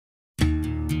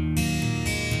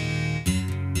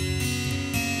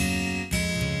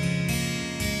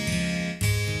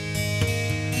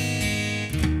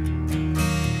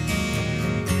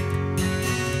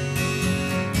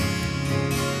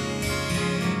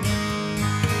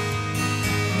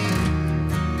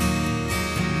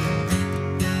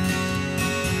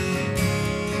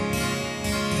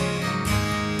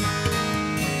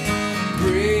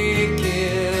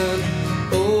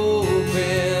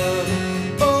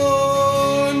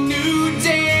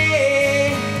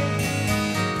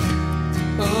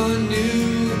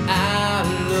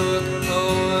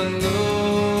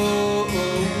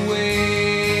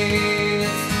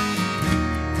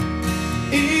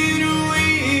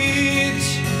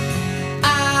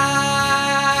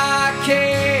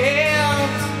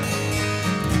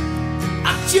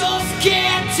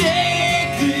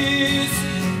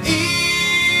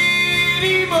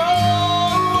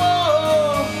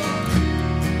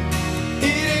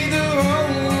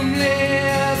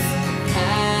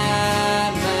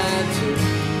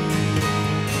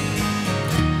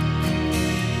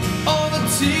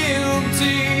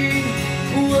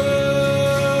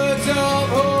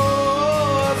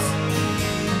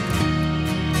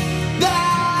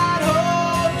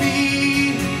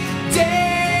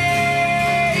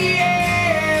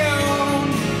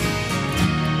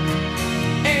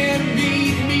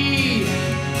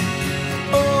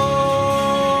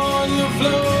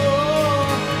floor,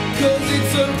 'cause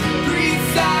it's a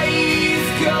precise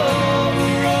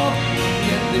cover-up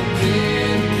that they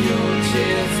pin your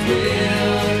chest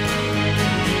with.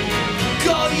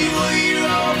 Call you a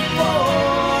hero for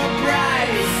a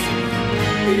price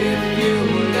if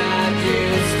you're not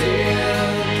just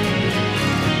dead.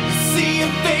 See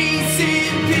your face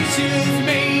in pictures,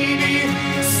 maybe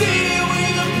see it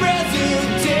with the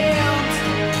president.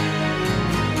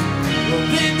 Well,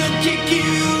 then they'll kick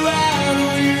you out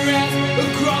on your ass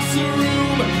across the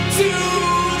room to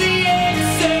the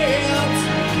exit.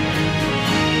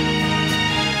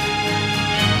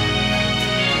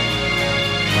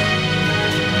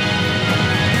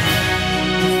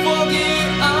 Forget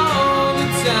all the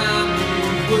time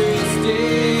you've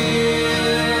wasted,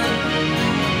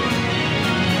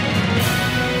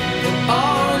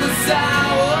 all the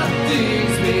sour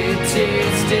things we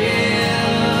tasted.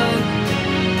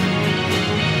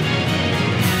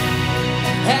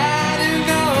 Had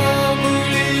enough of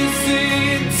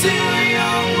listening to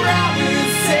your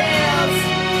promises,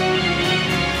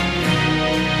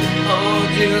 all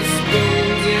just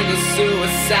spoons in a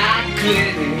suicide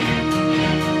clinic.